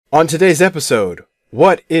On today's episode,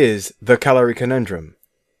 what is the Calorie Conundrum?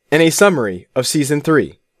 And a summary of Season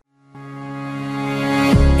 3.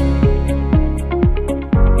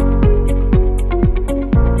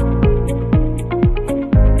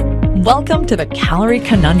 Welcome to the Calorie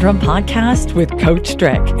Conundrum podcast with Coach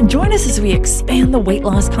Strick. Join us as we expand the weight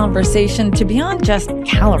loss conversation to beyond just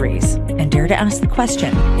calories and dare to ask the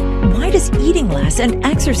question, why does eating less and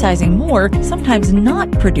exercising more sometimes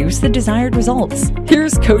not produce the desired results?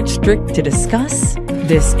 Here's Coach Strick to discuss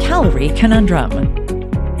this Calorie Conundrum.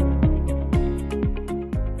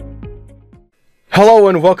 Hello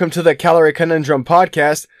and welcome to the Calorie Conundrum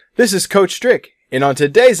podcast. This is Coach Strick. And on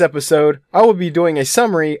today's episode, I will be doing a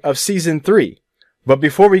summary of Season 3. But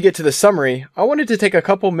before we get to the summary, I wanted to take a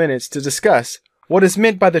couple minutes to discuss what is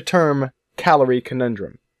meant by the term Calorie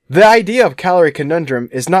Conundrum. The idea of Calorie Conundrum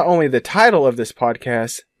is not only the title of this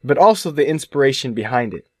podcast, but also the inspiration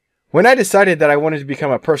behind it. When I decided that I wanted to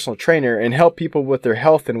become a personal trainer and help people with their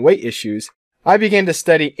health and weight issues, I began to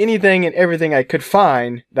study anything and everything I could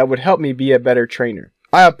find that would help me be a better trainer.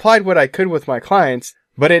 I applied what I could with my clients,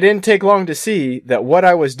 but it didn't take long to see that what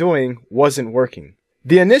I was doing wasn't working.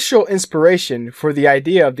 The initial inspiration for the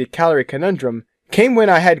idea of the Calorie Conundrum came when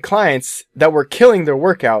I had clients that were killing their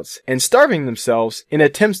workouts and starving themselves in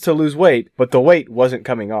attempts to lose weight, but the weight wasn't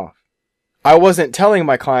coming off. I wasn't telling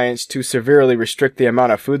my clients to severely restrict the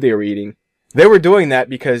amount of food they were eating. They were doing that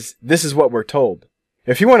because this is what we're told.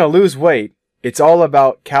 If you want to lose weight, it's all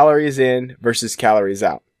about calories in versus calories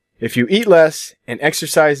out. If you eat less and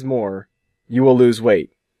exercise more, you will lose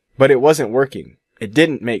weight. But it wasn't working. It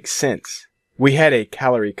didn't make sense. We had a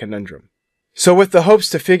calorie conundrum. So with the hopes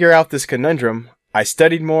to figure out this conundrum, I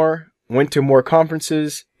studied more, went to more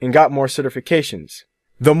conferences, and got more certifications.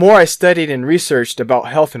 The more I studied and researched about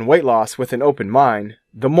health and weight loss with an open mind,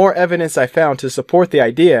 the more evidence I found to support the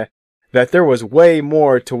idea that there was way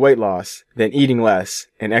more to weight loss than eating less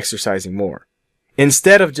and exercising more.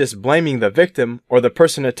 Instead of just blaming the victim or the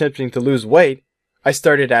person attempting to lose weight, I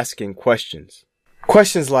started asking questions.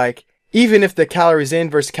 Questions like, even if the calories in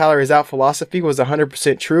versus calories out philosophy was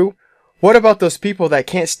 100% true, what about those people that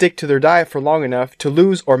can't stick to their diet for long enough to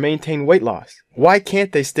lose or maintain weight loss? Why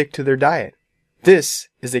can't they stick to their diet? This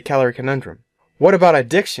is a calorie conundrum. What about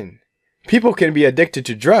addiction? People can be addicted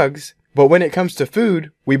to drugs, but when it comes to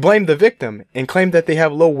food, we blame the victim and claim that they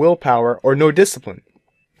have low willpower or no discipline.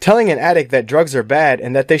 Telling an addict that drugs are bad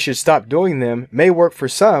and that they should stop doing them may work for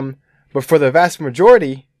some, but for the vast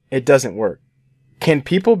majority, it doesn't work. Can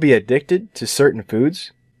people be addicted to certain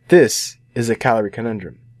foods? This is a calorie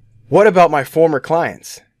conundrum. What about my former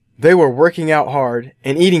clients? They were working out hard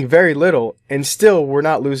and eating very little and still were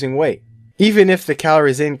not losing weight. Even if the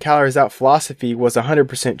calories in, calories out philosophy was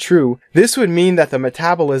 100% true, this would mean that the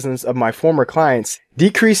metabolisms of my former clients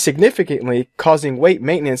decreased significantly, causing weight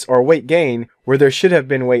maintenance or weight gain where there should have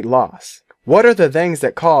been weight loss. What are the things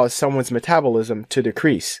that cause someone's metabolism to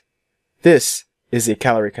decrease? This is a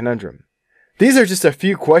calorie conundrum. These are just a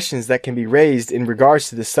few questions that can be raised in regards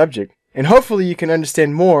to this subject, and hopefully you can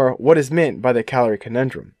understand more what is meant by the calorie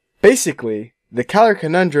conundrum. Basically, the calorie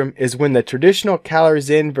conundrum is when the traditional calories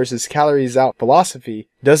in versus calories out philosophy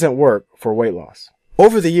doesn't work for weight loss.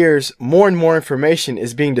 Over the years, more and more information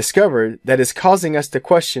is being discovered that is causing us to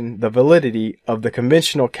question the validity of the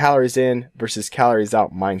conventional calories in versus calories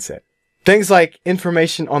out mindset. Things like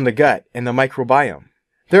information on the gut and the microbiome.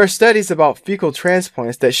 There are studies about fecal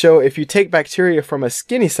transplants that show if you take bacteria from a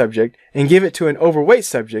skinny subject and give it to an overweight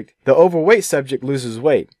subject, the overweight subject loses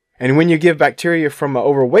weight. And when you give bacteria from an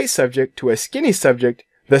overweight subject to a skinny subject,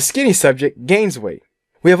 the skinny subject gains weight.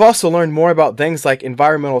 We have also learned more about things like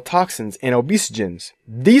environmental toxins and obesogens.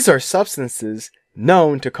 These are substances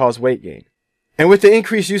known to cause weight gain. And with the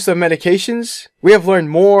increased use of medications, we have learned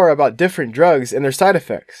more about different drugs and their side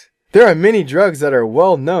effects. There are many drugs that are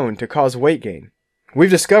well known to cause weight gain. We've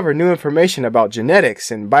discovered new information about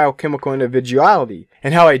genetics and biochemical individuality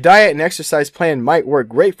and how a diet and exercise plan might work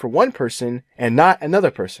great for one person and not another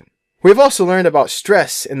person. We've also learned about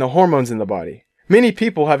stress and the hormones in the body. Many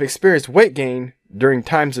people have experienced weight gain during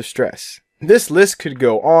times of stress. This list could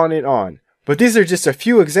go on, but these are just a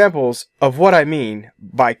few examples of what I mean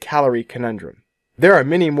by calorie conundrum. There are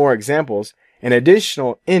many more examples and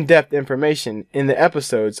additional in-depth information in the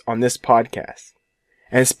episodes on this podcast.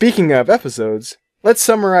 And speaking of episodes, let's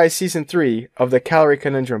summarize Season 3 of the Calorie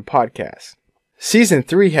Conundrum podcast. Season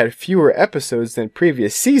 3 had fewer episodes than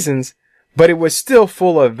previous seasons, but it was still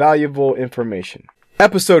full of valuable information.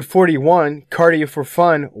 Episode 41, Cardio for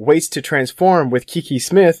Fun, Weights to Transform with Kiki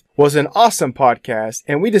Smith, was an awesome podcast,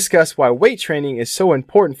 and we discussed why weight training is so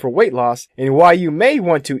important for weight loss and why you may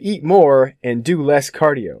want to eat more and do less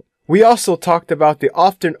cardio. We also talked about the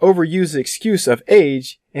often overused excuse of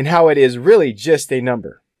age and how it is really just a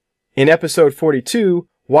number. In episode 42,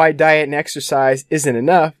 Why Diet and Exercise Isn't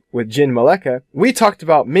Enough with Jen Maleka, we talked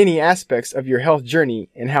about many aspects of your health journey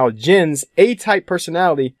and how Jen's A-type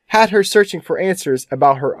personality had her searching for answers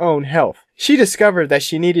about her own health. She discovered that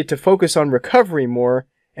she needed to focus on recovery more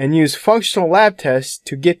and use functional lab tests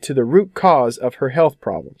to get to the root cause of her health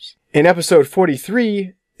problems. In episode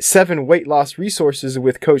 43, 7 Weight Loss Resources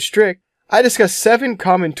with Coach Strick, I discussed 7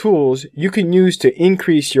 common tools you can use to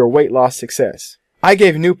increase your weight loss success. I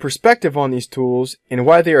gave new perspective on these tools and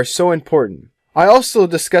why they are so important. I also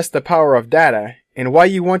discussed the power of data and why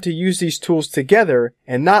you want to use these tools together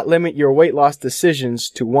and not limit your weight loss decisions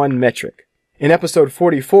to one metric. In episode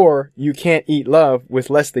 44, You Can't Eat Love with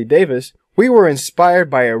Leslie Davis, we were inspired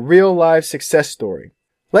by a real-life success story.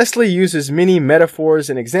 Leslie uses many metaphors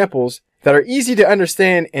and examples that are easy to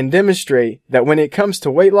understand and demonstrate that when it comes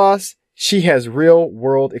to weight loss, she has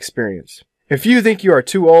real-world experience. If you think you are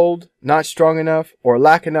too old, not strong enough, or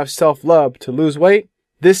lack enough self-love to lose weight,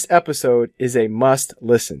 this episode is a must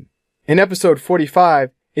listen. In episode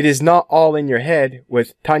 45, It Is Not All in Your Head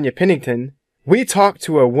with Tanya Pennington, we talked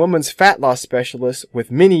to a woman's fat loss specialist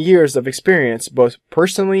with many years of experience both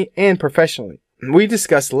personally and professionally. We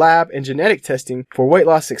discussed lab and genetic testing for weight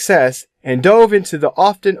loss success and dove into the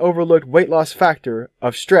often overlooked weight loss factor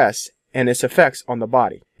of stress and its effects on the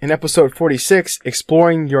body. In episode 46,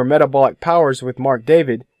 Exploring Your Metabolic Powers with Mark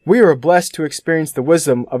David, we were blessed to experience the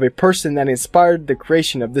wisdom of a person that inspired the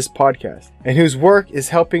creation of this podcast and whose work is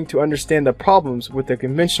helping to understand the problems with the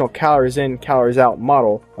conventional calories in, calories out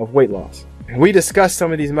model of weight loss. And we discussed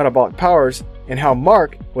some of these metabolic powers and how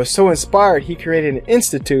Mark was so inspired he created an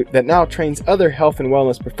institute that now trains other health and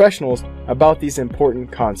wellness professionals about these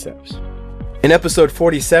important concepts. In episode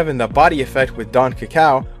 47, The Body Effect with Don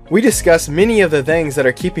Cacao, we discuss many of the things that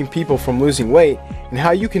are keeping people from losing weight and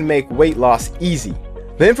how you can make weight loss easy.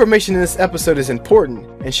 The information in this episode is important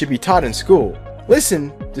and should be taught in school.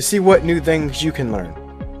 Listen to see what new things you can learn.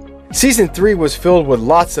 Season 3 was filled with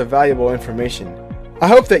lots of valuable information. I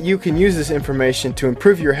hope that you can use this information to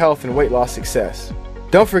improve your health and weight loss success.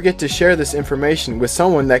 Don't forget to share this information with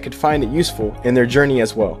someone that could find it useful in their journey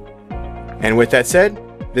as well. And with that said,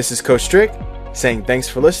 this is Coach Strick saying thanks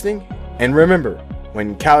for listening, and remember,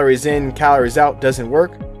 when calories in, calories out doesn't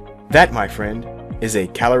work, that, my friend, is a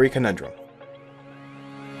calorie conundrum.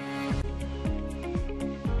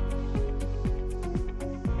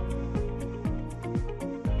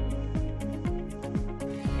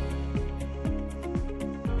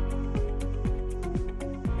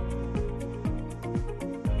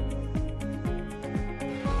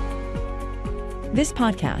 This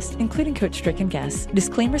podcast, including Coach Strick and guests,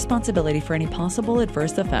 disclaim responsibility for any possible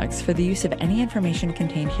adverse effects for the use of any information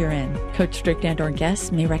contained herein. Coach Strick and/or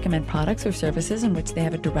guests may recommend products or services in which they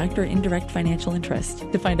have a direct or indirect financial interest.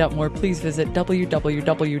 To find out more, please visit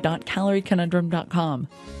www.calorieconundrum.com.